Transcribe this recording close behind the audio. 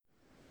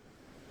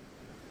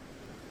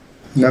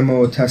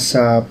Namo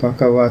tassa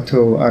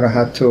bhagavato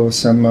arahato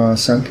samma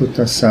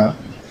sambuddhassa.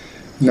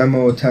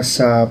 Namo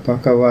tassa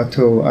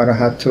bhagavato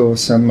arahato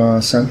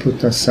samma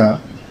sambuddhassa.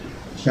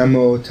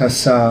 Namo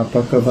tassa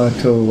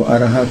bhagavato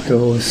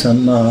arahato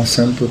samma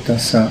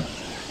sambuddhassa.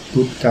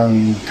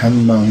 Buddhang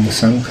dhammang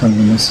sanghang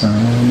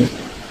namasami.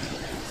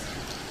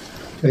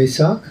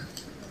 Vesak,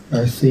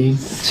 our theme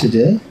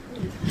today.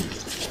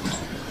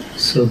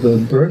 So the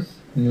birth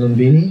in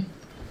Lumbini,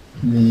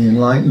 the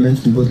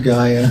enlightenment in Bodh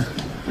Gaya,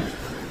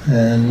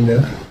 and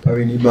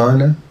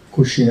Parinibbana,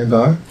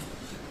 Kushinagar.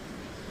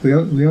 We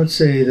don't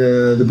say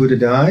the Buddha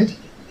died.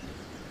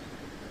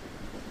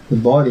 A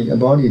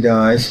body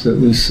dies, but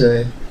we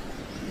say,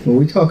 when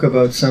we talk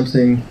about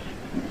something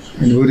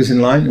in the Buddha's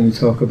enlightenment, we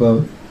talk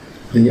about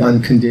the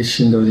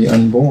unconditioned or the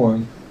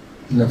unborn.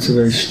 And that's a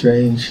very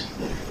strange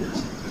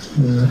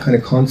kind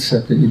of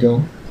concept that you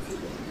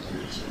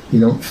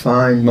don't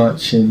find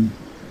much in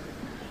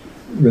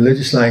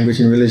religious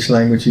language. In religious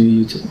language,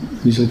 you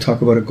usually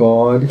talk about a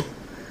God,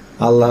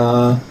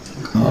 Allah,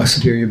 a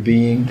superior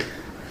being,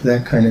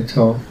 that kind of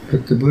talk.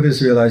 But the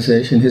Buddha's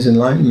realization, his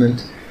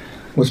enlightenment,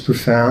 was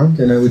profound,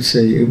 and I would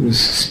say it was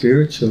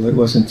spiritual. It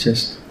wasn't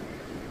just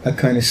a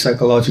kind of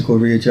psychological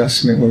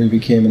readjustment where he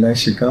became a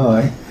nicer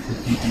guy.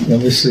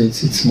 Obviously,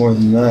 it's more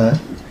than that.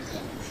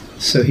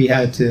 So he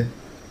had to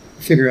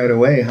figure out a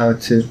way how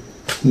to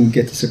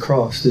get this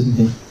across, didn't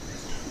he?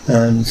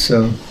 And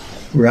so,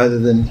 rather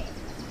than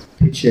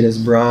pitch it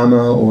as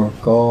Brahma or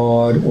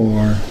God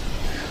or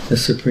the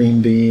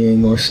Supreme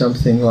Being or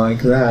something like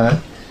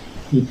that,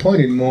 he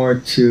pointed more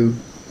to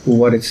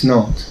what it's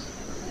not.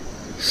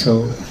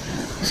 So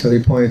he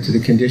pointed to the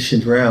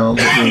conditioned realm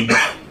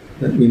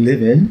that we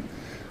live in,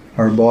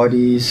 our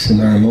bodies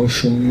and our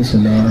emotions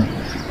and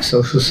our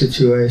social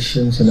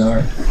situations and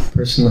our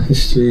personal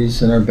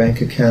histories and our bank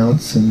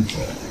accounts and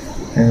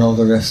all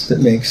the rest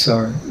that makes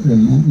our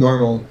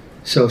normal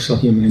social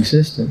human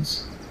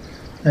existence.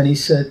 And he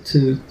said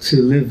to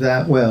live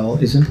that well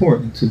is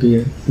important, to be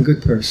a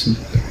good person,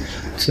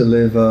 to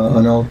live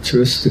an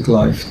altruistic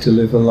life, to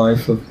live a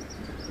life of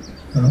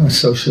a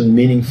socially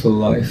meaningful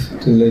life,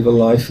 to live a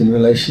life in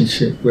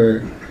relationship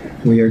where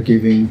we are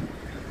giving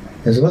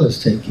as well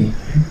as taking.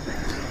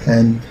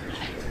 And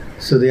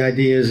so the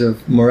ideas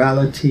of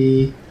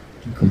morality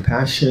and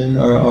compassion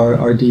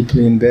are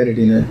deeply embedded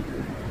in a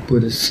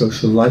Buddhist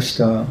social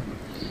lifestyle.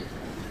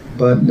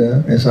 But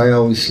as I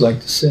always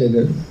like to say,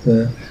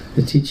 that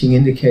the teaching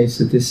indicates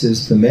that this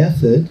is the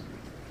method,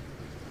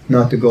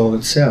 not the goal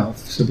itself.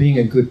 So being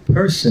a good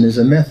person is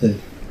a method.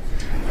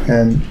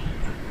 And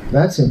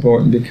that's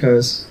important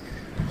because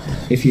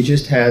if you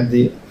just had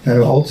the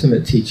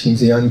ultimate teachings,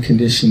 the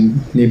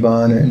unconditioned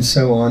Nibbana and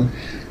so on,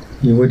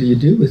 what do you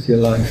do with your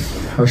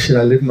life? How should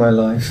I live my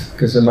life?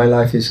 Because my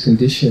life is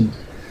conditioned.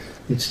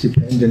 It's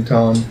dependent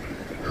on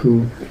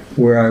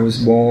where I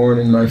was born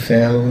and my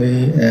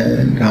family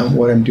and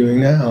what I'm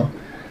doing now.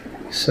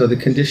 So the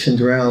conditioned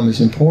realm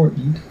is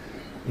important,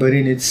 but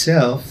in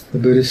itself, the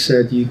Buddha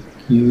said you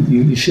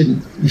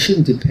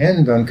shouldn't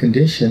depend on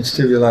conditions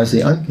to realize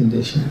the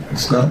unconditioned.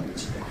 It's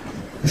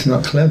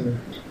not clever.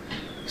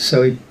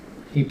 So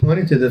he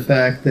pointed to the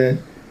fact that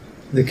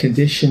the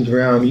conditioned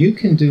realm, you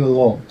can do a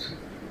lot.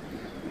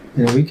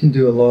 We can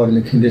do a lot in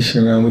the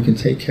conditioned realm. We can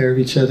take care of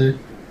each other.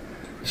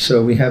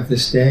 So we have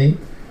this day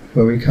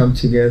where we come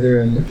together,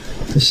 and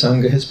the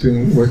Sangha has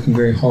been working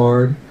very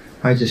hard.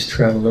 I just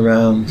travel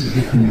around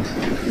and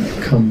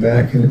come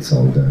back and it's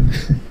all done.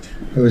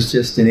 I was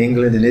just in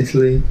England and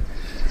Italy,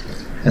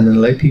 and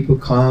then lay people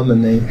come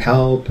and they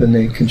help and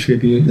they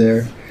contribute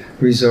their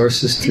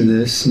resources to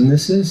this, and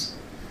this is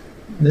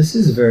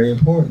very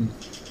important.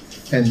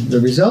 And the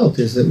result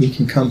is that we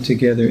can come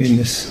together in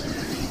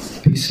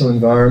this peaceful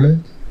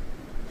environment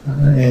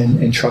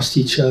and trust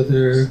each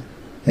other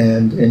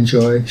and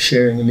enjoy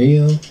sharing a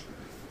meal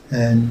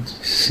and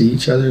see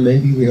each other.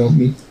 Maybe we don't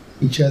meet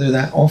each other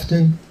that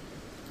often.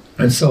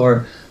 And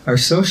so our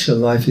social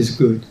life is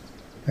good,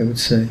 I would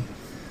say.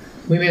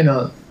 We may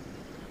not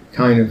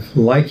kind of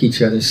like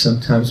each other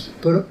sometimes,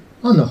 but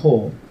on the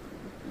whole,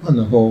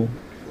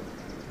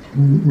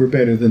 we're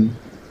better than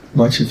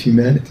much of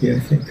humanity, I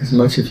think, because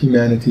much of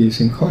humanity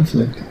is in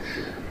conflict.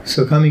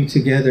 So coming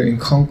together in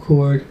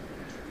concord,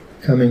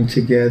 coming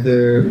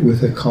together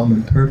with a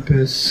common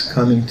purpose,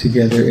 coming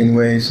together in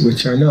ways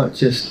which are not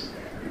just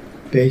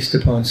based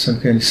upon some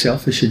kind of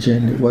selfish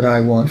agenda, what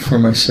I want for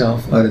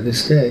myself out of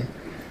this day,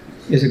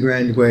 is a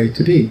grand way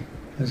to be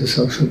as a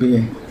social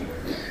being.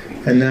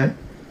 And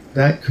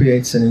that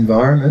creates an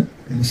environment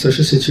and a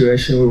social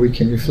situation where we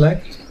can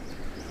reflect,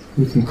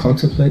 we can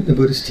contemplate the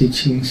Buddhist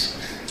teachings,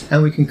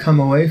 and we can come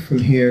away from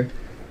here,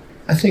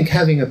 I think,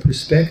 having a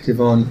perspective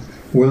on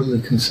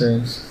worldly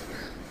concerns.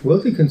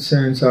 Worldly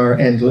concerns are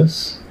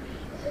endless,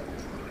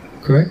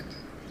 correct?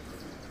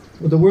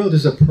 Well, the world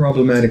is a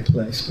problematic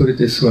place, put it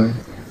this way.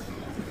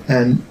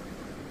 And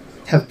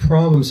have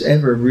problems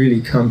ever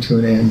really come to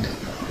an end?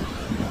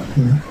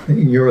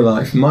 In your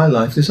life, my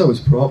life, there's always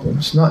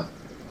problems, not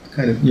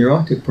kind of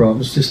neurotic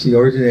problems, just the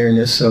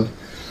ordinariness of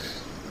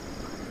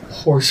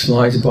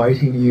horseflies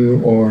biting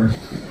you, or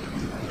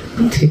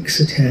ticks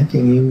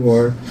attacking you,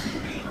 or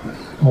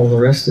all the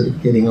rest of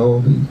it, getting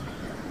old, and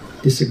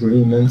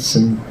disagreements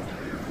and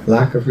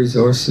lack of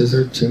resources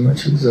or too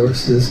much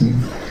resources,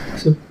 and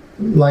so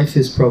life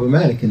is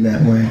problematic in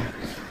that way,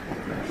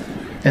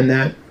 and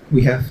that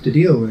we have to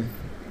deal with.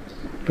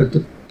 But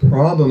the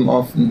problem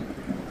often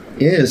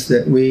is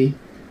that we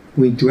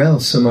dwell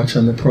so much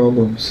on the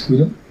problems.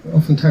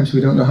 Oftentimes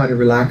we don't know how to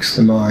relax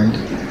the mind,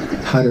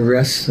 how to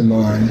rest the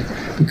mind,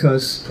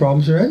 because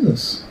problems are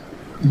endless.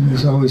 And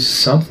there's always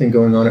something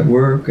going on at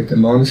work, at the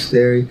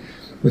monastery,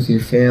 with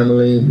your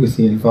family, with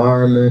the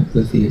environment,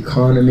 with the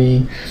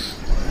economy.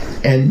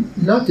 And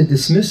not to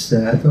dismiss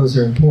that, those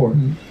are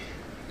important,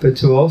 but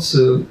to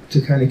also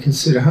to kind of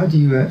consider how do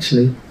you rest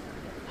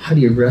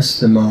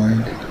the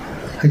mind?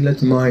 How do you let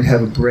the mind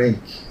have a break?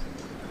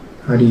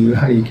 How do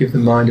you give the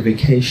mind a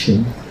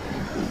vacation?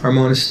 Our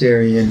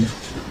monastery in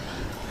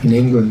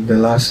England, the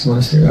last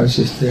monastery, I was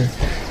just there,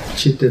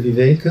 Chitta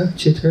Viveka,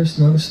 Chithurst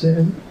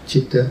Monastery,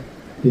 Chitta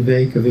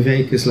Viveka.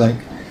 Viveka is like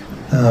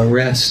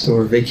rest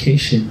or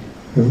vacation,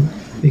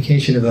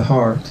 vacation of the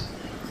heart.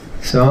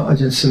 So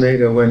Ajahn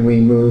Sumedho, when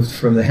we moved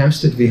from the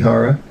Hampstead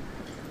Vihara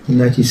in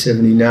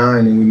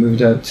 1979 and we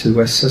moved out to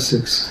West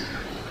Sussex,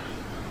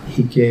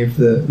 he gave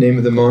the name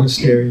of the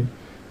monastery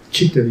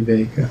Chitta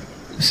Viveka,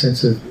 a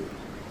sense of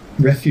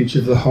refuge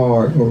of the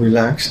heart, or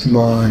relaxed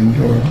mind,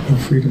 or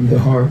freedom of the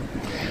heart.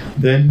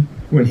 Then,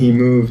 when he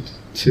moved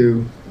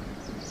to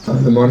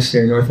the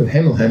monastery north of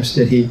Hemel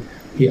Hempstead, he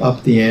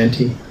upped the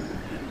ante,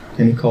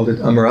 and he called it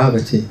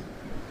Amaravati,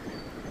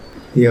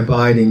 the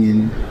abiding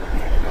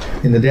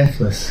in the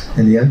deathless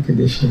and the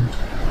unconditioned.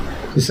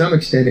 To some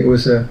extent, it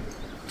was a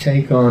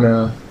take on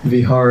a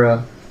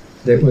vihara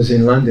that was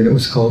in London. It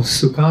was called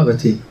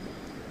Sukhavati.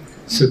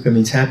 Sukha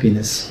means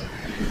happiness.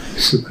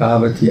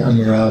 Sukhavati,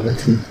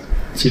 Amaravati,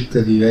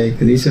 Chitta Viveka.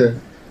 These are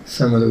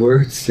some of the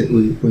words that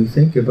we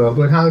think about.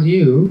 But how do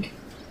you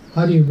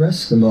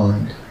rest the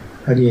mind?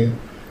 How do you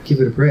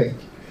give it a break?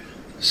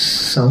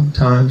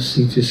 Sometimes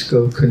you just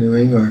go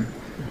canoeing or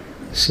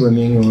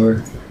swimming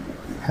or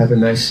have a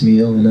nice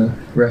meal in a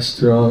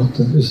restaurant.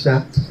 And there's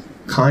that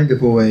kind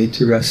of a way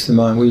to rest the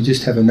mind, where you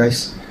just have a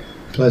nice,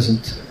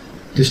 pleasant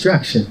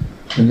distraction.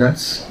 And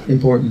that's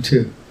important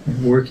too.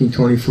 And working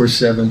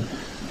 24/7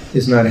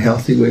 is not a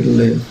healthy way to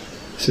live.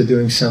 So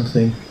doing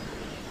something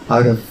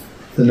out of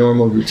the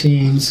normal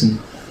routines and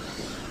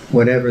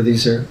whatever,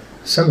 these are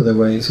some of the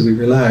ways we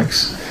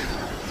relax.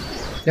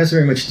 That's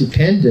very much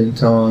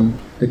dependent on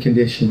the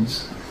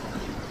conditions,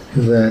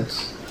 that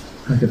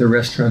like the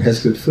restaurant has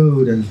good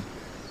food and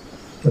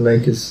the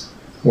lake is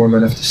warm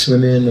enough to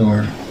swim in,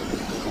 or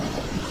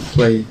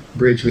play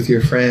bridge with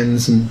your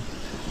friends and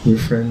your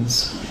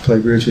friends play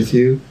bridge with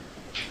you.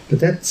 But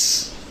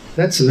that's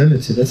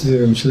limited, that's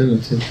very much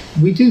limited.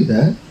 We do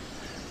that.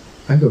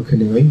 I go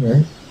canoeing,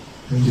 right?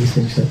 And do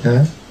things like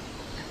that.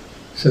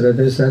 So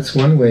that's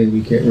one way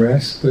we get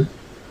rest, but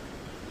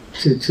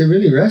to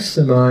really rest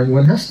the mind,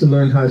 one has to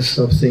learn how to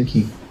stop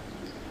thinking.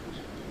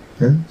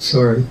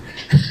 Sorry.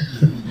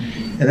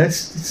 And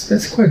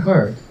that's quite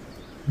hard.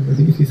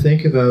 If you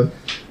think about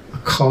a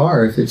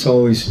car, if it's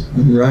always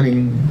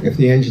running, if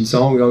the engine's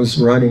always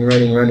running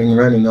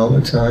all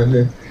the time,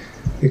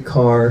 the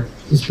car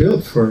is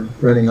built for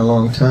running a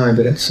long time,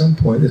 but at some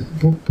point the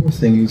poor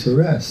thing needs a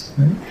rest.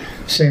 Right?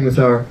 Same with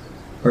our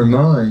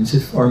minds.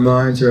 If our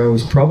minds are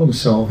always problem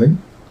solving,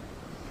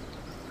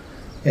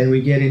 and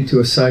we get into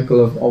a cycle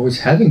of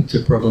always having to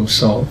problem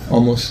solve,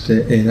 almost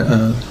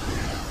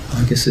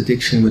I guess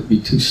addiction would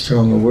be too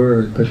strong a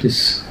word, but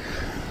this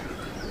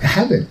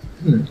habit,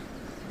 isn't it?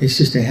 It's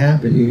just a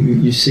habit.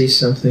 You see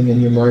something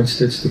and your mind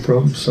starts to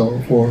problem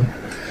solve. Or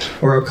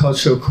our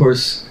cultural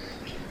course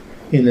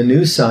in the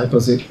news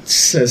cycles, it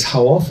says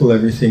how awful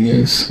everything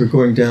is. We're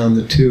going down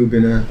the tube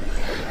in a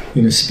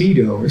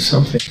Speedo or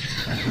something.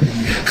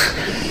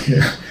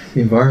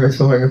 The environment's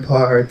falling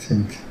apart,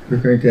 and we're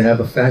going to have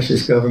a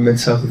fascist government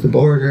south of the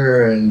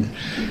border, and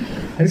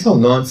it's all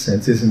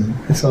nonsense, isn't it?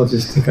 It's all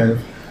just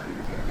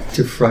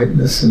to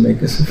frighten us and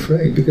make us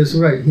afraid. Because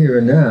right here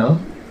and now,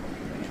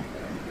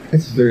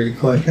 it's very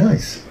quite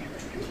nice.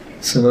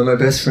 Some of my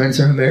best friends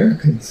are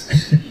Americans.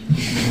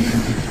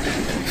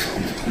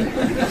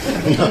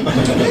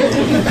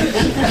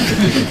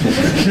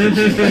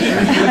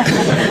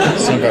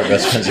 Some of our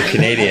best friends are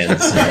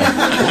Canadians.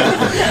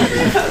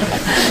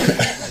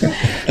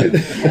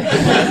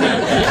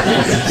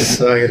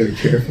 So I gotta be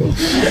careful.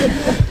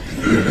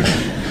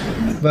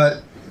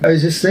 But I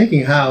was just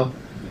thinking how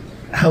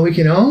we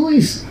can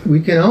always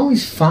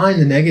find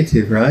the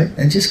negative, right?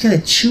 And just kind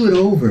of chew it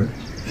over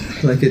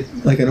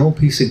like an old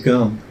piece of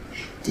gum.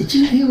 Did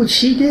you hear what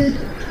she did?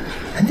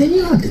 And then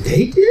you know what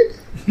they did?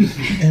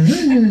 And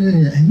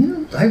you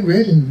know, I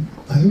read in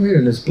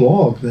this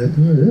blog that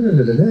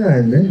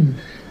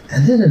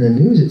and then in the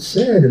news it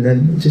said, and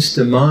then just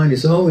the mind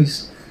is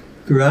always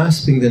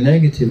grasping the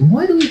negative.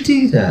 Why do we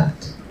do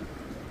that?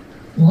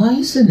 Why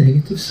is the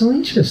negative so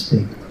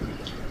interesting?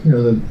 You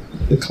know,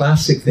 the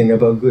classic thing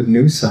about good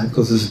news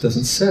cycles is it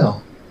doesn't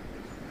sell.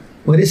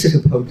 What is it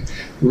about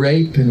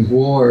rape and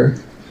war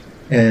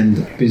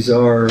and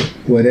bizarre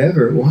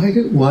whatever.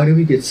 Why do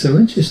we get so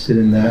interested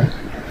in that?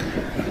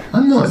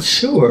 I'm not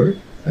sure.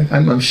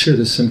 I'm sure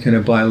there's some kind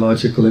of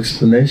biological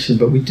explanation,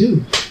 but we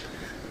do.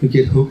 We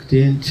get hooked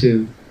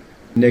into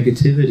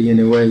negativity in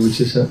a way which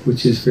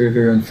is very,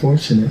 very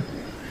unfortunate.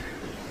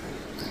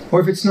 Or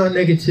if it's not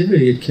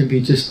negativity, it can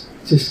be just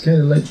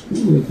kind of like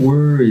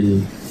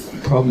worry,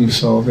 problem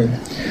solving.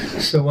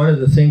 So one of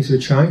the things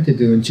we're trying to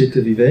do in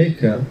Citta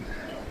Viveka,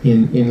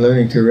 in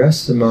learning to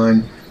rest the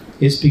mind,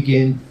 is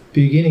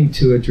beginning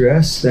to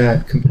address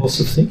that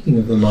compulsive thinking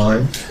of the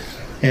mind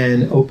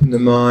and open the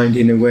mind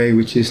in a way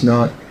which is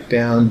not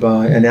bound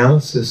by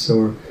analysis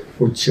or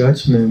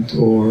judgment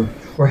or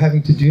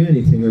having to do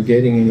anything or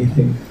getting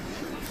anything.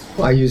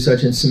 I use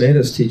Ajahn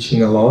Sumedho's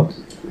teaching a lot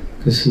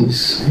because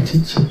he's a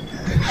teacher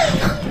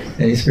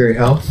and he's very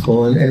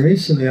helpful. And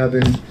recently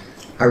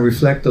I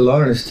reflect a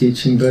lot on his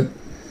teaching, but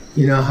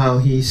you know how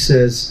he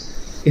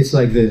says it's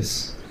like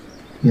this.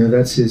 You know,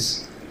 that's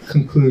his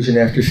conclusion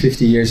after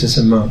 50 years as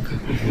a monk.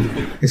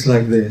 It's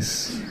like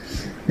this.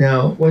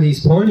 Now, what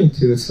he's pointing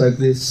to, it's like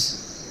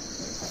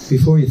this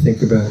before you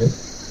think about it.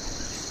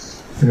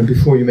 You know,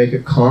 before you make a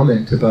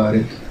comment about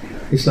it.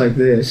 It's like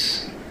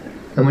this.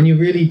 And when you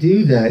really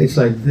do that, it's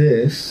like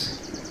this,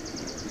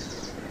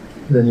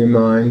 then your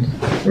mind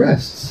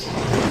rests.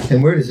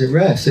 And where does it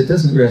rest? It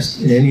doesn't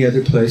rest in any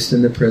other place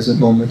than the present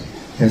moment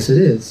as it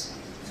is.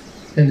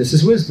 And this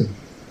is wisdom.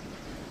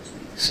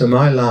 So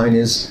my line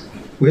is,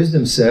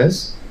 wisdom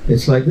says,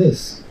 it's like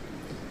this.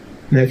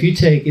 Now if you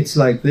take it's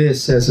like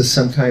this as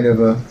some kind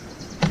of a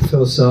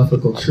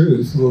philosophical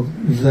truth, well,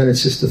 then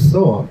it's just a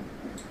thought.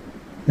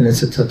 And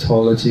it's a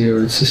tautology,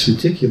 or it's just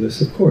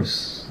ridiculous, of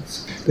course.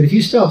 But if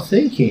you stop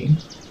thinking,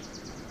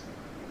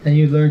 and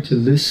you learn to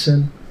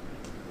listen,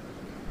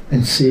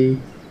 and see,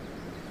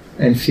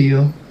 and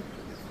feel,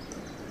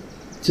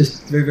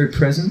 just very, very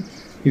present,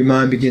 your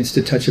mind begins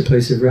to touch a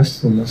place of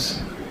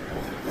restfulness.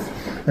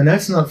 And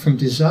that's not from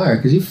desire,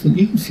 because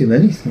you can feel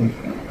anything.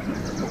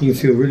 You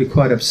can feel really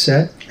quite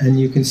upset, and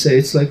you can say,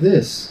 it's like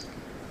this.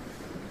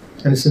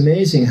 And it's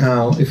amazing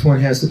how, if one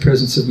has the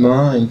presence of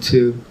mind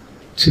to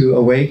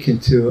awaken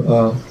to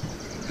a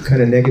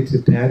kind of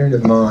negative pattern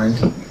of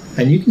mind,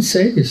 and you can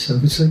say to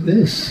yourself, it's like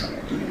this.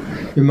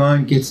 Your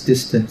mind gets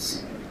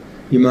distance.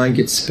 Your mind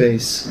gets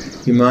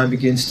space. Your mind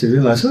begins to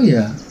realize, oh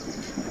yeah,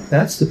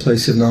 that's the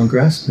place of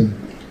non-grasping.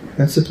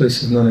 That's the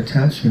place of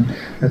non-attachment.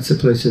 That's the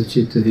place of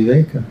Citta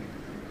Viveka.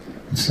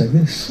 It's like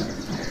this.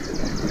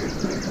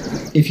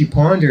 If you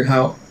ponder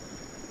how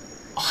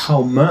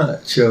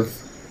much of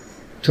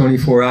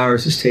 24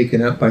 hours is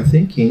taken up by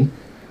thinking,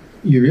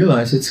 you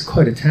realize it's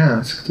quite a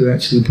task to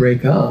actually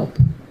break up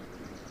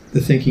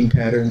the thinking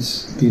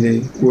patterns, be they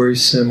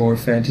worrisome or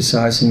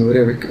fantasizing or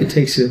whatever. It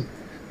takes a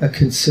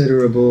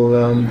considerable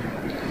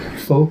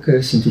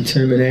focus and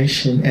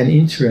determination and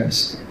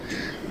interest.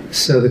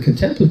 So the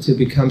contemplative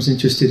becomes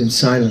interested in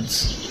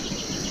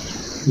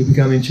silence. You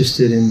become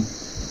interested in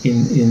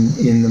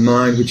the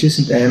mind which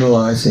isn't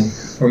analyzing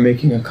or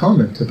making a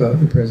comment about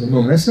the present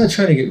moment. That's not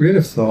trying to get rid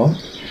of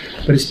thought,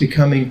 but it's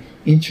becoming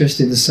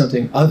interested in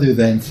something other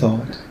than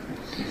thought.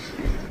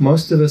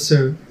 Most of us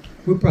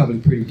we're probably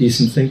pretty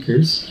decent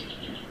thinkers.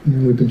 You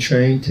know, we've been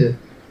trained to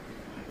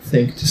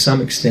think to some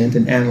extent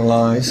and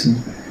analyze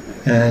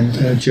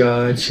and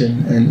judge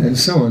and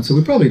so on. So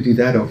we probably do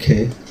that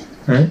okay,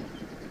 right?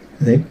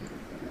 I think.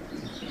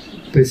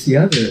 But it's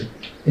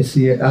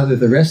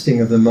the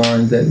resting of the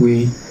mind that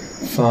we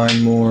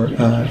find more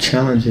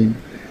challenging.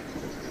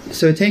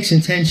 So it takes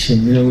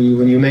intention. You know,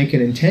 when you make an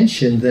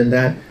intention, then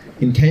that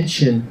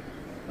intention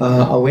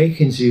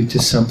awakens you to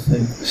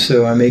something.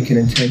 So I make an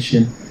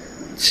intention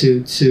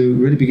to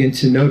really begin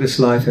to notice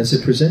life as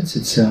it presents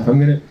itself. I'm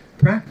going to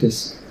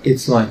practice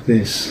it's like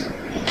this.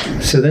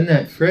 So then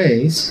that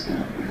phrase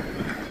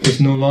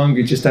is no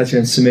longer just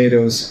Ajahn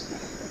Sumedho's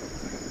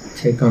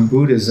take on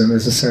Buddhism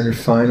as a sort of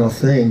final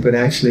thing, but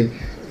actually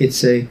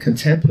it's a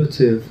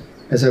contemplative,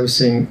 as I was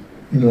saying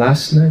in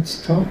last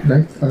night's talk,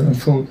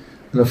 on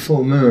a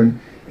full moon,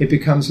 it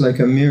becomes like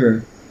a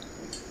mirror.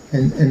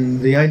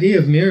 And the idea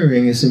of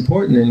mirroring is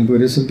important in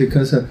Buddhism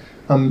because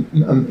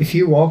if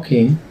you're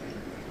walking,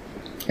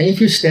 and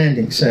if you're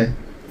standing, say,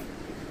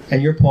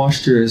 and your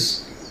posture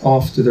is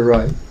off to the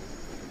right,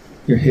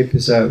 your hip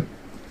is out,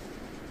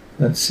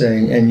 let's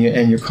say, and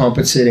you're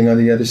compensating on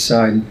the other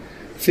side, and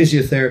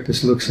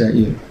physiotherapist looks at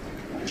you.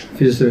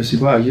 Physiotherapist says,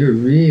 wow, you're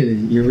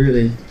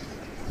really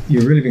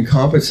been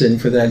compensating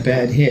for that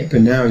bad hip,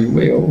 and now you're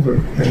way over,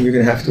 and you're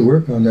going to have to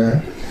work on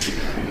that.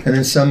 And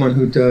then someone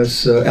who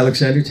does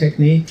Alexander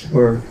technique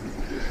or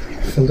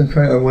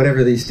Feldenkrais or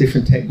whatever these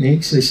different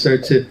techniques, they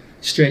start to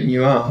straighten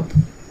you up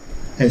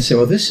and say,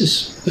 well, this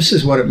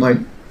is what it might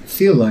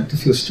feel like to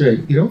feel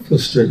straight. You don't feel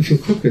straight, you feel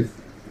crooked.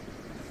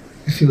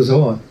 It feels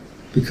odd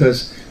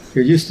because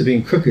you're used to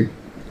being crooked.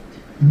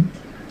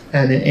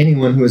 And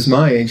anyone who is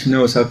my age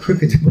knows how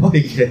crooked the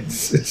body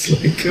gets. It's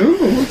like,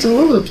 oh, it's all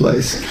over the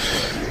place.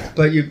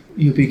 But you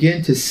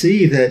begin to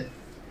see that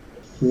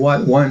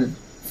what one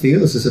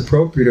feels is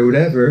appropriate or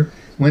whatever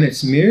when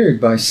it's mirrored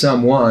by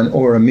someone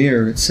or a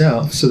mirror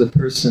itself, so the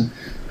person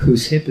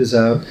whose hip is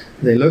out,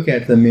 they look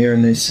at the mirror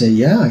and they say,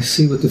 yeah, I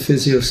see what the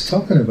physio's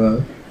talking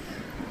about.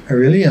 I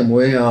really am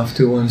way off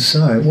to one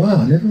side.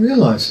 Wow, I never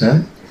realized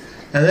that.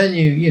 And then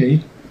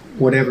you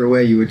whatever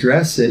way you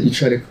address it, you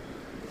try to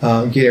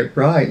get it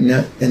right, and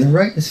the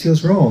rightness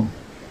feels wrong.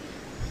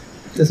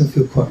 It doesn't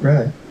feel quite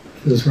right.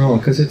 It feels wrong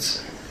because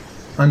it's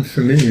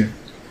unfamiliar.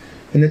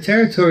 And the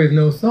territory of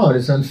no thought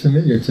is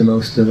unfamiliar to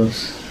most of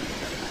us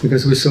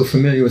because we're so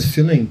familiar with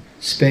filling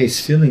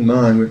space, filling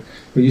mind.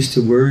 We're used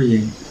to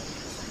worrying.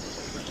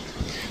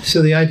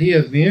 So the idea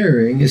of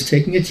mirroring is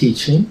taking a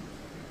teaching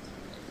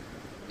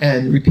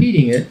and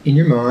repeating it in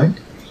your mind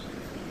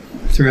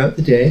throughout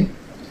the day,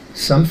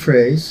 some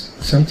phrase,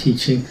 some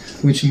teaching,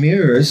 which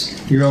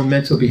mirrors your own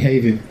mental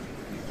behavior,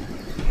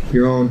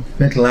 your own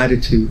mental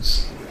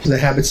attitudes, the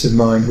habits of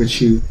mind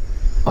which you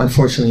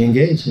unfortunately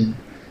engage in.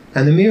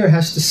 And the mirror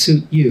has to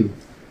suit you,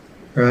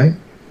 right?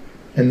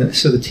 And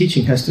so the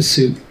teaching has to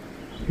suit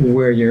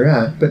where you're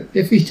at. But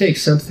if you take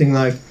something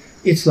like,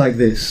 it's like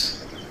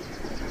this,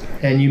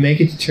 and you make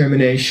a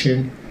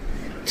determination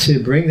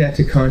to bring that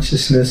to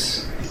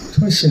consciousness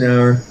twice an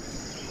hour,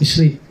 you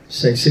sleep,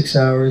 say, 6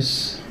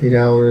 hours, 8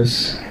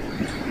 hours,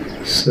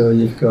 so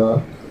you've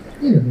got,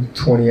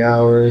 20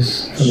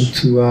 hours,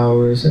 22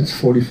 hours, that's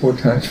 44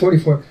 times,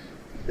 44,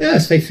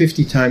 let's say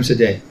 50 times a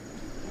day.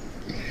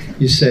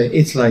 You say,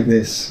 it's like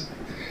this.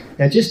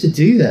 Now just to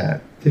do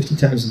that 50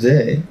 times a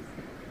day,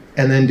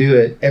 and then do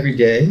it every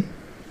day,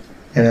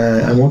 and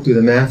I won't do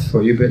the math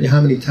for you, but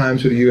how many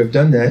times would you have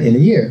done that in a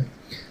year?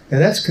 Now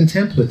that's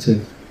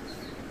contemplative.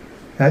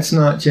 That's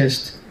not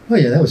just, oh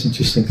yeah, that was an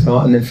interesting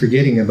thought, and then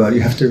forgetting about it.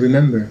 You have to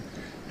remember.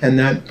 And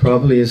that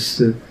probably is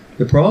the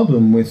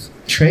problem with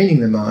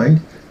training the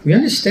mind. We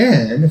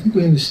understand, I think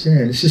we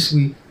understand, it's just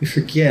we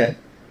forget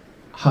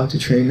how to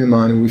train the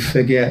mind, and we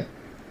forget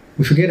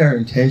our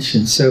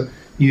intention. So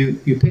you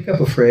pick up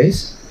a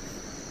phrase,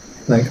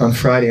 like on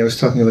Friday I was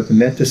talking about the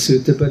Metta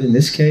Sutta, but in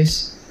this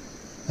case,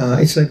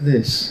 it's like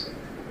this.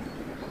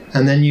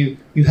 And then you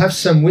have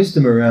some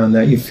wisdom around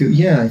that. You feel,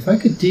 yeah, if I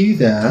could do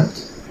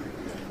that,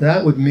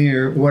 that would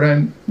mirror what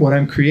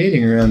I'm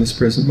creating around this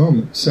present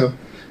moment. So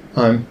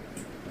I'm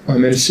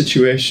in a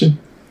situation,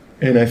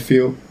 and I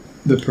feel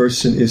the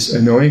person is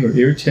annoying or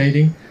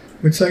irritating.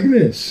 It's like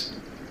this.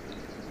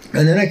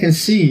 And then I can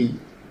see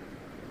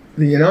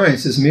the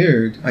annoyance is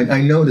mirrored.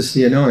 I notice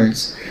the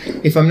annoyance.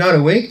 If I'm not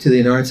awake to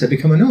the annoyance, I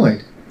become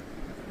annoyed,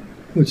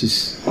 which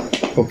is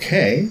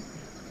okay,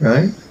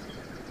 right?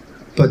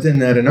 But then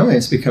that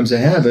annoyance becomes a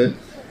habit,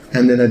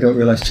 and then I don't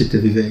realize Chitta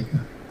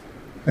Viveka.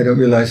 I don't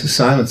realize the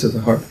silence of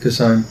the heart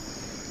because I'm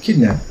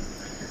kidnapped.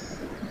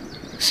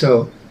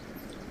 So,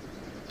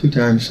 2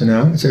 times an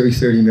hour, it's every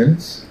 30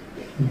 minutes.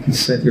 You can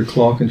set your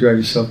clock and drive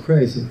yourself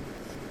crazy.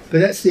 But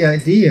that's the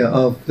idea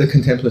of the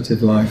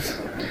contemplative life.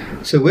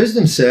 So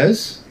wisdom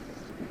says,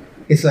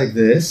 it's like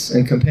this,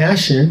 and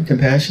compassion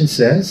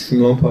says, from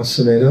Lompa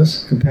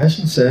Sumedos,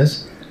 compassion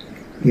says,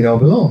 it all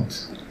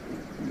belongs.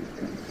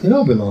 It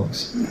all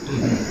belongs.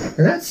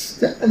 And that's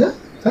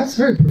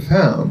very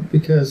profound,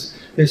 because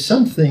there's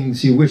some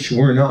things you wish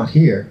were not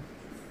here.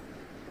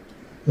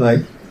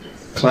 Like,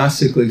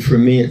 classically for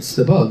me, it's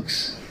the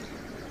bugs.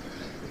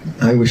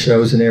 I wish I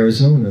was in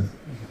Arizona,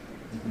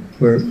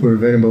 where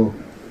Venerable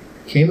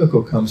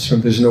Chemical comes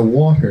from. There's no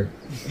water.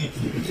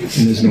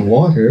 And there's no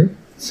water.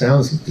 It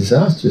sounds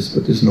disastrous,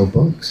 but there's no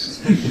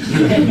bugs.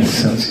 It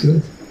sounds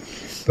good.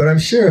 But I'm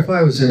sure if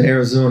I was in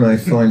Arizona,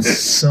 I'd find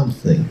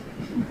something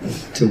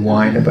to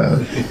whine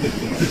about.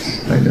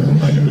 I know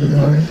the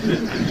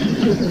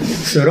whine.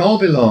 So it all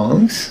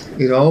belongs.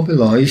 It all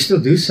belongs. You still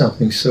do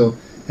something. So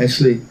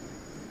actually,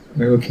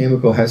 Venerable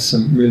Chemical has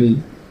some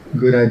really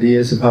good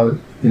ideas of how,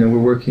 we're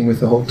working with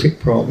the whole tick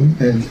problem,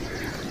 and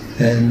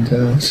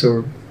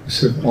so we're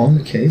sort of on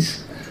the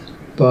case.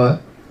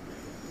 But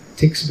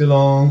ticks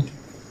belong,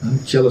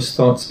 jealous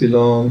thoughts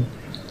belong,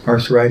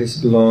 arthritis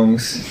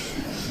belongs,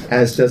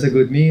 as does a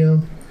good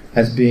meal,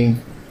 as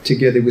being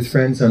together with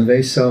friends on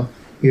Vesa,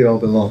 it all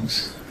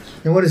belongs.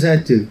 And what does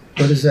that do?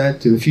 What does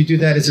that do? If you do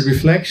that as a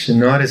reflection,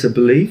 not as a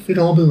belief, it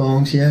all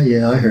belongs,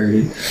 yeah, I heard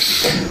it.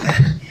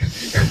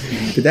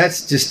 But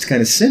that's just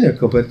kind of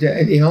cynical, but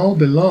it all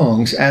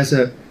belongs as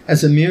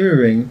a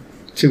mirroring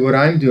to what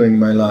I'm doing in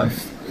my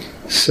life.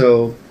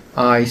 So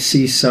I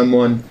see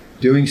someone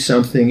doing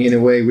something in a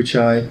way which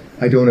I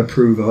don't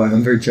approve of.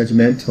 I'm very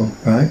judgmental,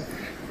 right?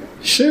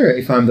 Sure,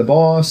 if I'm the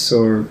boss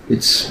or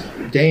it's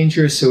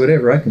dangerous or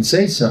whatever, I can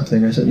say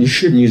something. I said, you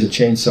shouldn't use a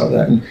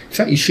chainsaw. In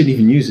fact, you shouldn't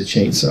even use a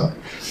chainsaw.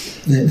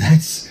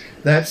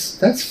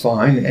 That's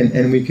fine,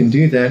 and we can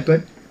do that.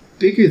 But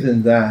bigger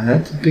than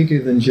that,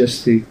 bigger than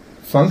just the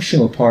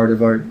functional part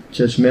of our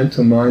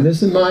judgmental mind, there's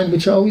the mind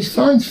which always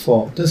finds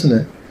fault, doesn't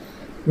it?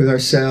 With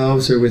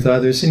ourselves or with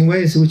others in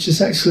ways which is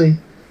actually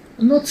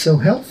not so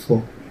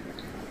helpful,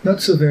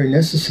 not so very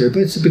necessary,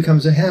 but it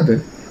becomes a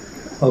habit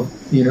of,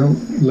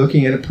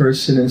 looking at a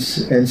person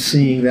and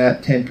seeing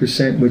that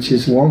 10% which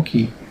is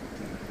wonky,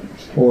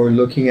 or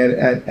looking at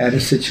a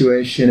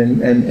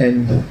situation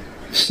and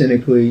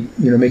cynically,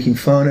 making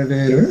fun of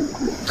it, or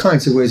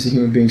kinds of ways that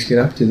human beings get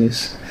up to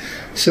this.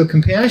 So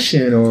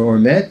compassion or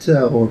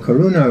metta or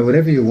karuna or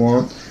whatever you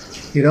want,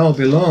 it all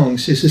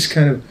belongs. It's this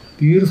kind of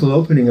beautiful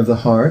opening of the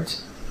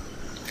heart.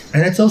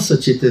 And that's also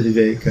citta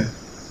viveka.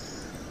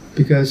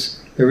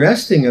 Because the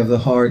resting of the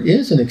heart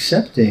is an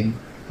accepting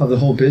of the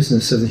whole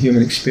business of the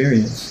human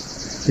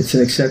experience. It's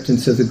an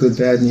acceptance of the good,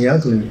 bad, and the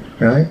ugly,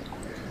 right?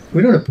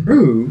 We don't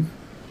approve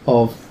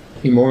of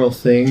immoral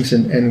things,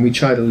 and we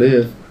try to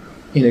live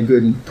in a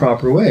good and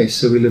proper way,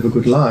 so we live a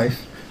good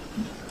life.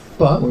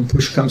 But when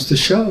push comes to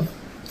shove,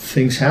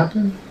 things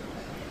happen.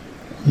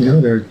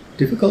 There are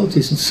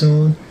difficulties and so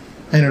on,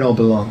 and it all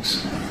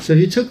belongs. So if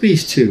you took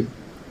these two,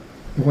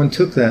 if one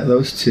took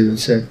those two and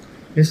said,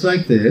 it's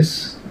like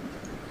this.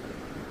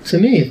 To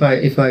me,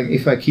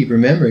 if I keep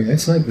remembering,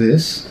 it's like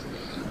this,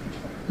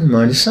 my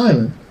mind is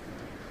silent.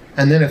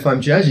 And then if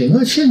I'm judging,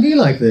 it shouldn't be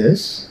like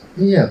this.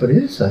 Yeah, but it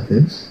is like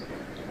this.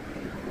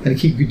 And I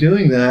keep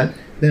doing that,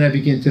 then I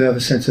begin to have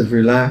a sense of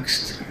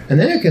relaxed. And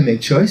then I can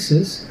make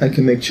choices. I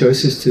can make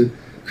choices to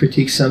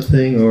critique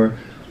something or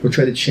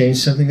try to change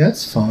something.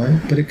 That's fine.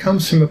 But it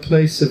comes from a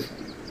place of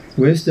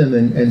wisdom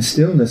and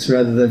stillness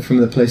rather than from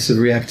the place of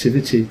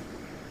reactivity,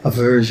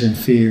 aversion,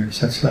 fear,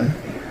 such like.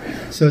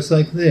 So it's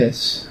like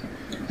this.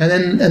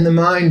 And the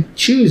mind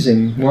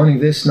choosing, wanting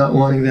this, not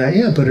wanting that.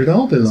 Yeah, but it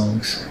all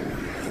belongs.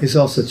 It's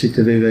also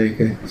citta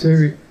viveka.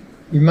 So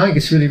your mind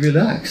gets really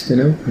relaxed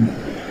and open.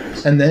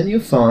 And then you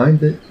find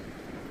that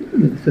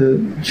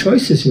the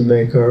choices you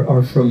make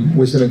are from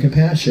wisdom and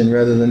compassion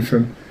rather than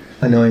from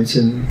annoyance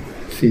and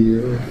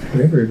fear or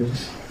whatever it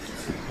is.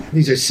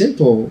 These are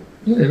simple,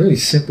 a really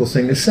simple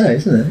thing to say,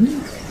 isn't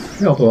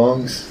it? It all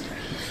belongs.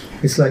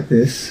 It's like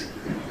this.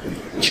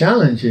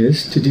 Challenge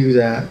is to do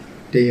that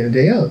day in and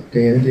day out,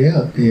 day in and day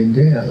out, day in and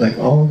day out, like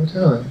all the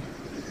time.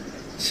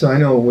 So I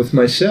know with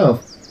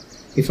myself,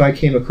 if I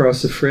came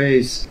across a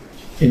phrase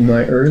in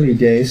my early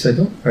days, I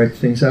don't write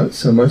things out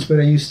so much, but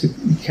I used to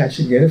catch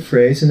and get a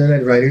phrase, and then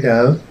I'd write it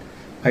out.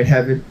 I'd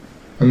have it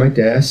on my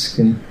desk,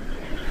 and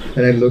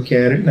I'd look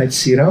at it, and I'd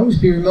see it. I'd always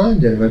be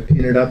reminded of it. I'd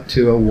pin it up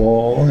to a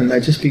wall, and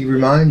I'd just be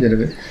reminded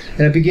of it.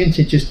 And I begin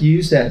to just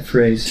use that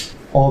phrase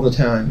all the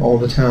time,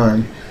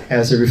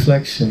 as a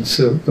reflection.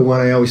 So the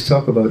one I always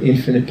talk about,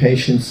 infinite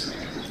patience,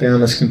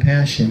 boundless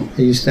compassion,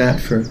 I used that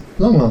for a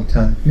long, long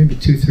time, maybe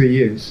 2-3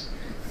 years.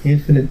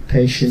 Infinite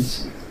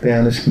patience,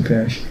 boundless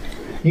compassion.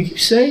 You keep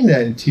saying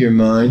that into your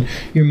mind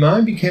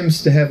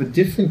begins to have a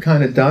different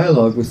kind of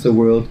dialogue with the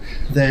world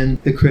than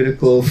the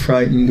critical,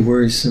 frightened,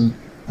 worrisome,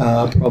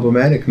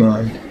 problematic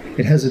mind.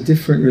 It has a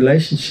different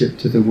relationship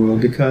to the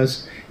world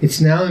because it's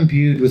now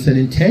imbued with an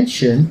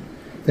intention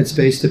that's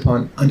based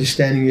upon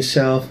understanding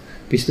yourself,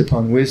 based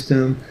upon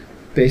wisdom,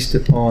 based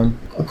upon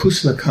a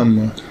kusala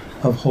kamma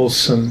of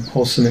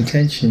wholesome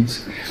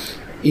intentions.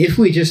 If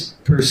we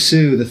just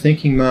pursue the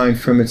thinking mind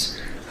from its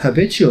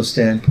habitual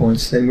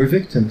standpoints, then we're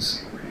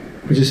victims.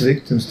 We're just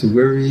victims to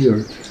worry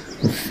or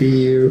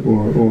fear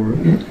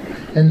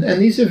and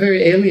these are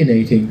very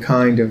alienating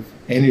kind of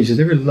energies.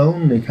 They're very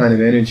lonely kind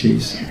of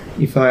energies.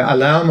 If I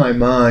allow my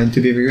mind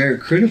to be very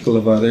critical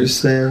of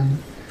others, then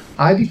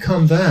I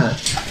become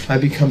that. I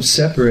become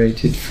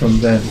separated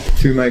from them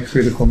through my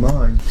critical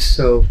mind.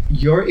 So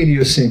your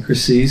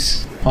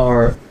idiosyncrasies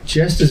are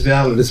just as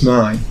valid as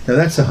mine. Now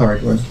that's a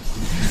hard one.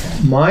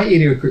 My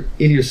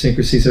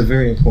idiosyncrasies are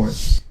very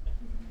important.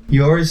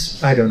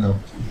 Yours, I don't know.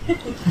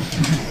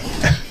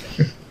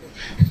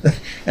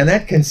 And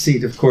that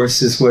conceit, of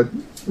course, is what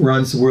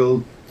runs the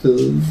world,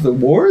 the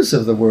wars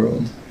of the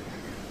world.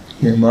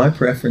 My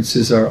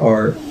preferences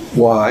are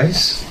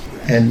wise,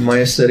 and my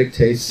aesthetic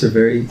tastes are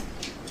very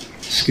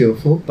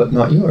skillful, but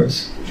not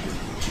yours.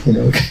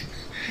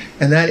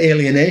 And that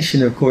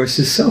alienation, of course,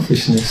 is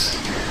selfishness.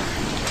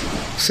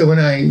 So when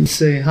I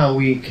say how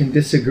we can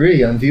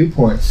disagree on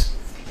viewpoints,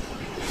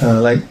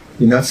 like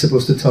you're not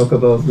supposed to talk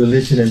about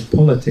religion and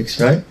politics,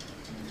 right?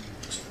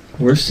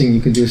 Worst thing you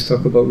can do is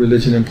talk about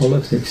religion and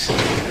politics.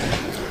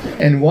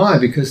 And why?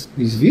 Because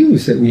these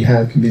views that we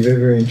have can be very,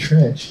 very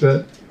entrenched.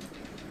 But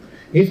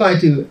if I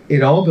do,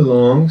 it all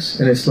belongs,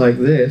 and it's like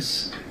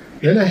this,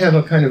 then I have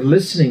a kind of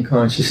listening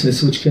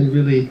consciousness which can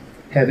really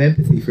have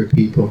empathy for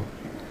people.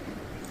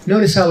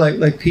 Notice how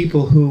like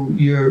people who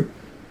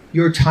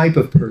your type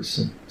of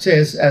person, say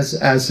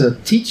as a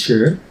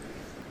teacher,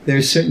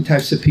 there's certain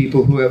types of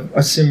people who have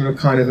a similar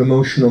kind of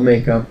emotional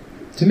makeup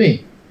to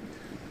me,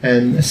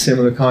 and a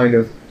similar kind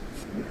of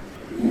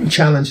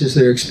challenges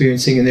they're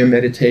experiencing in their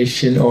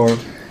meditation or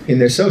in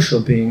their social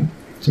being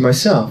to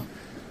myself.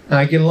 And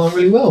I get along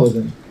really well with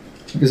them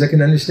because I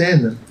can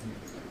understand them.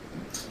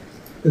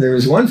 There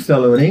was one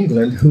fellow in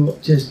England who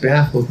just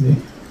baffled me.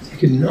 I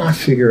could not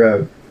figure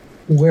out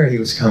where he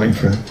was coming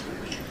from.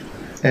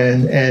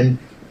 And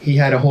he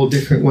had a whole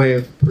different way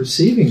of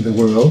perceiving the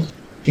world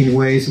in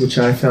ways which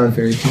I found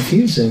very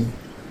confusing.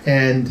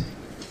 And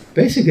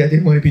basically I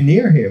didn't want to be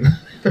near him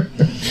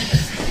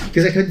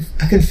because I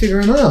couldn't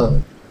figure him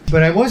out.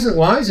 But I wasn't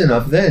wise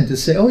enough then to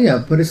say, oh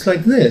yeah, but it's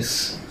like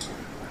this.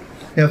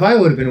 Now if I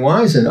would have been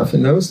wise enough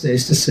in those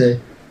days to say,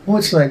 oh,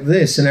 it's like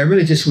this, and I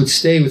really just would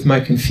stay with my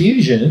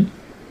confusion,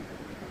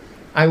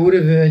 I would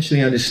have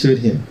eventually understood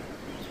him.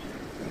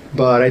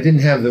 But I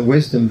didn't have the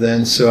wisdom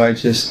then, so I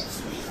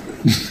just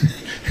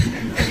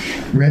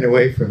ran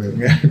away from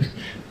him.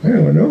 I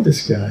don't know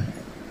this guy.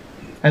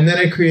 And then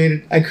I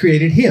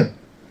created him.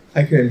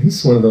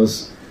 He's one of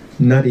those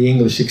nutty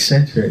English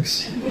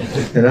eccentrics,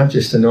 and I'm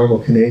just a normal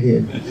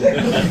Canadian.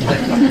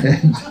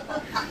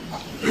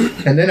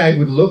 And then I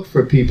would look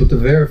for people to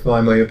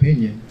verify my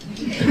opinion.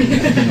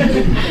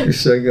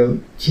 So I go,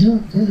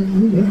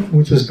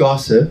 which was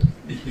gossip.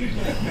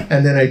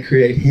 And then I'd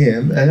create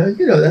him, and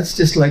that's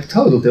just like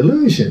total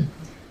delusion,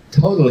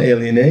 total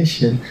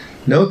alienation,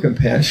 no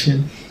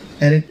compassion,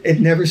 and it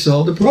never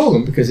solved the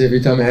problem, because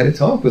every time I had to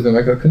talk with him,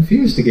 I got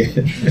confused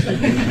again.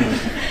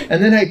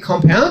 And then I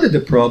compounded the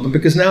problem,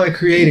 because now I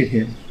created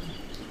him.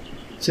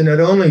 So not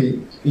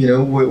only,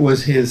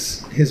 was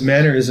his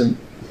mannerism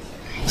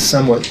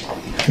somewhat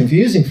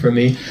confusing for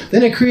me,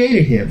 then I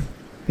created him.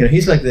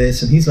 He's like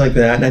this and he's like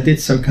that, and I did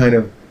some kind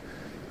of,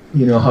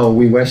 how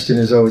we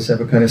Westerners always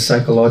have a kind of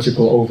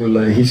psychological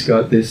overlay. He's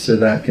got this or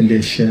that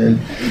condition,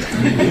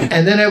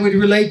 and then I would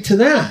relate to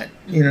that.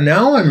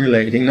 Now I'm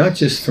relating not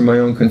just for my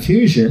own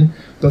confusion,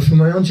 but for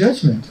my own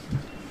judgment.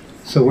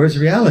 So where's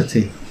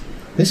reality?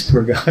 This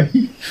poor guy.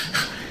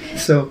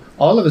 So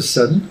all of a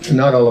sudden,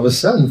 not all of a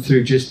sudden,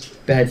 through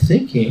just bad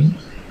thinking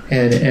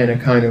and a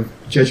kind of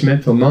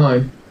judgmental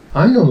mind,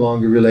 I'm no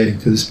longer relating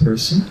to this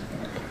person.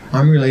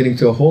 I'm relating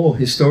to a whole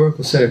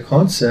historical set of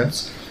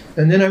concepts,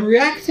 and then I'm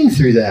reacting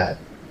through that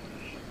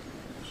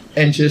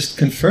and just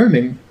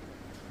confirming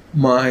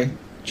my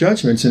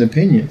judgments and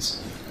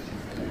opinions.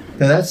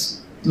 Now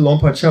that's,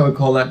 Lompa Cha would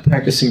call that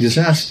practicing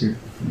disaster.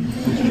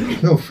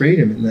 No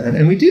freedom in that.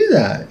 And we do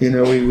that.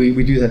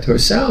 We do that to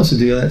ourselves, we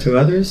do that to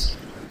others.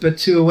 But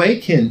to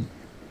awaken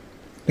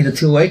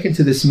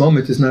to this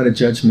moment is not a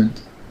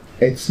judgment.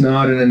 It's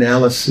not an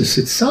analysis,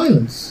 it's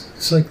silence.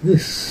 It's like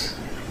this.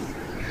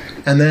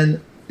 And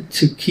then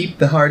to keep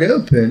the heart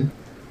open,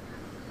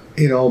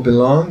 it all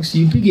belongs.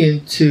 You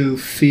begin to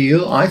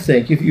feel, I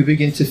think, you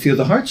begin to feel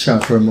the heart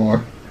chakra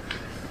more.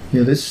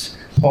 This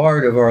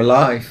part of our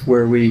life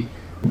where we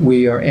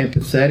are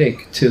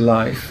empathetic to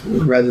life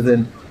rather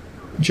than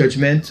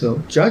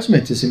judgmental.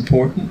 Judgment is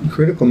important,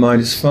 critical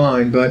mind is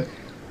fine, but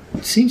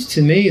it seems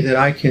to me that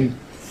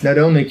not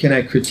only can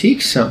I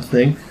critique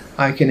something,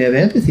 I can have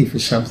empathy for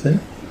something.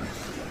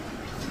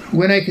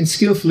 When I can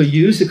skillfully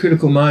use the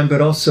critical mind,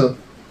 but also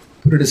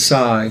put it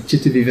aside,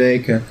 citta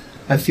viveka,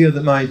 I feel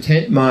that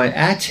my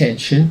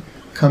attention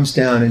comes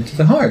down into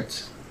the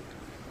heart.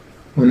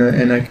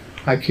 And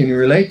I can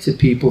relate to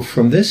people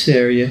from this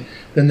area,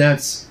 then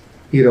that's,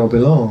 it all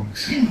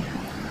belongs.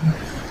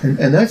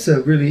 And that's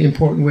a really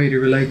important way to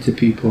relate to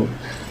people,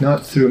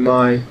 not through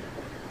my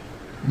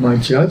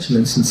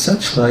judgments and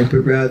such like, but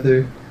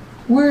rather,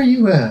 where are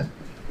you at?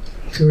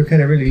 So we're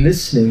kind of really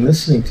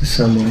listening to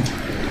someone.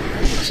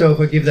 So if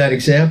I give that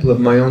example of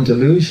my own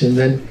delusion,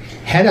 then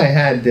had I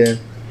had the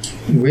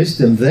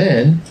wisdom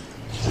then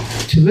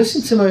to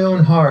listen to my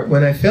own heart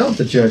when I felt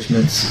the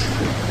judgments,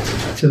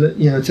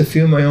 to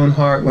feel my own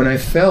heart when I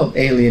felt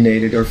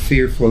alienated or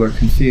fearful or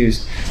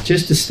confused,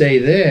 just to stay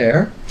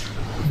there,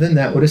 then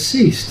that would have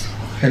ceased.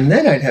 And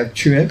then I'd have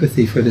true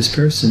empathy for this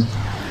person.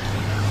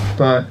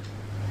 But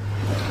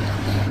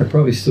I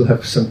probably still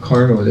have some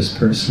karma with this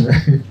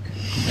person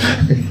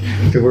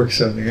to work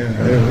something out.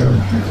 I don't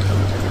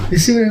know. You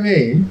see what I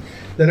mean?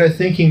 That our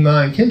thinking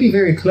mind can be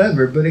very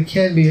clever, but it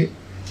can be,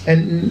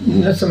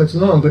 and not so much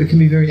long, but it can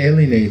be very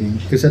alienating,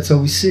 because that's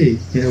all we see.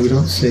 We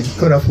don't see.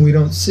 Quite often we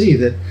don't see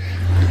that.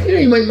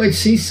 You might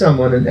see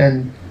someone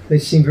and they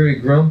seem very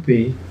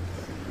grumpy,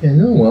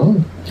 and oh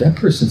well, that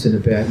person's in a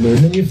bad mood,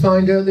 and then you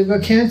find out they've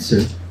got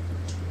cancer,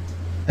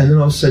 and then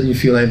all of a sudden you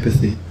feel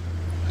empathy.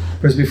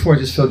 Whereas before I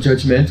just felt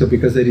judgmental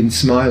because they didn't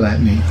smile at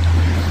me.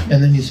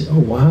 And then you say, oh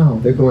wow,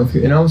 they're going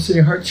through, and all of a sudden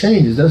your heart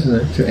changes, doesn't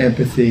it? To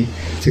empathy,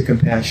 to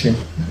compassion.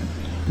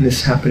 And this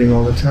is happening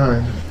all the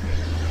time.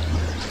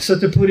 So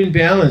to put in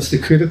balance the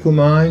critical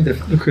mind,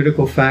 the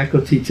critical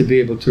faculty to be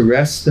able to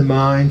rest the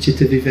mind,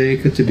 citta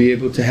viveka, to be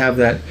able to have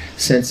that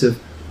sense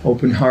of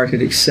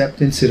open-hearted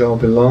acceptance, it all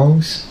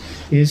belongs,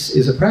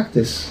 is a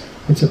practice.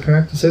 It's a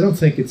practice. I don't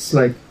think it's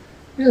like,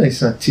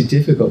 it's not too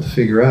difficult to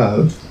figure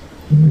out.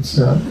 It's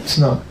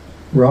not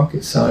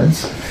rocket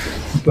science,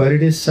 but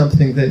it is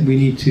something that we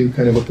need to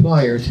kind of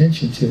apply our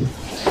attention to.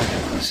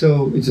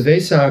 So it's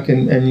Vesak,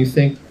 and you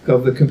think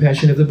of the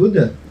compassion of the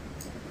Buddha.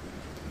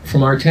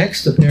 From our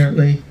text,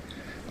 apparently,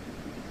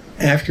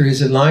 after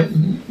his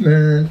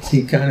enlightenment,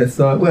 he kind of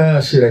thought,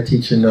 well, should I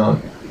teach or not?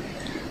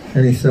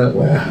 And he thought,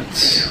 well,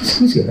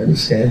 who's going to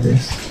understand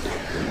this?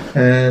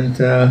 And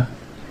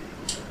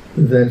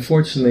then,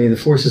 fortunately, the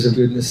forces of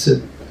goodness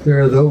said,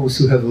 there are those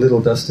who have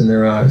little dust in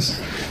their eyes.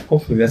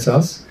 Hopefully that's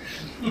us.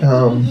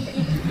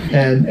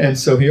 And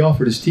so he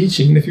offered his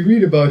teaching. And if you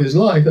read about his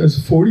life, that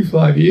was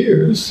 45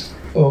 years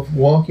of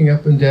walking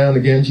up and down the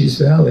Ganges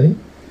Valley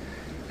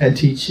and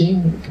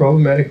teaching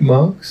problematic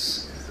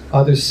monks,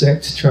 other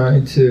sects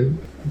trying to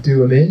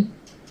do him in.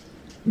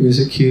 He was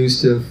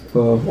accused of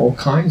all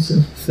kinds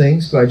of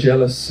things by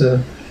jealous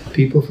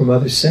people from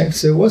other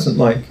sects. So it wasn't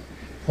like,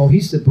 oh,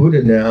 he's the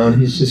Buddha now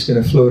and he's just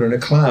going to float on a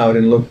cloud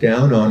and look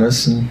down on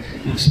us and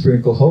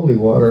sprinkle holy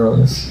water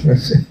on us.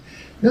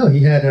 No,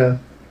 he had a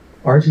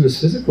arduous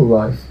physical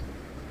life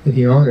that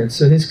he honored.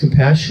 So his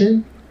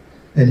compassion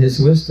and his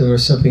wisdom are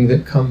something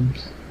that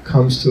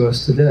comes to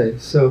us today.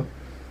 So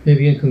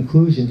maybe in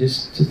conclusion,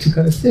 just to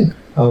kind of think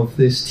of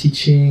this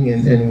teaching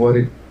and what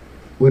it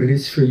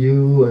is for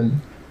you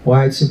and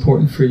why it's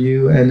important for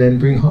you, and then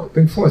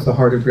bring forth a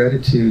heart of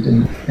gratitude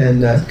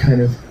and that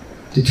kind of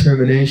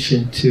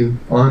determination to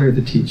honor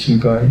the teaching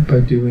by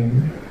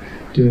doing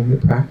the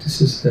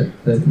practices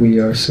that we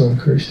are so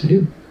encouraged to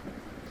do.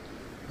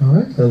 All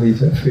right, I'll leave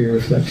that for your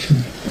reflection.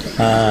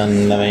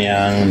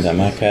 Annamayang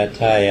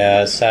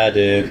Dhammakataya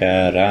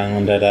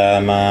Sadhukarang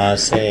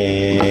Dadamase.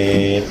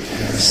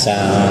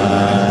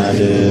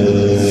 Sadhu,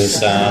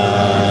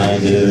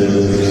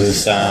 sadhu,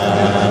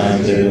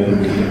 sadhu.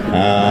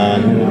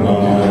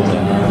 Anumodamase.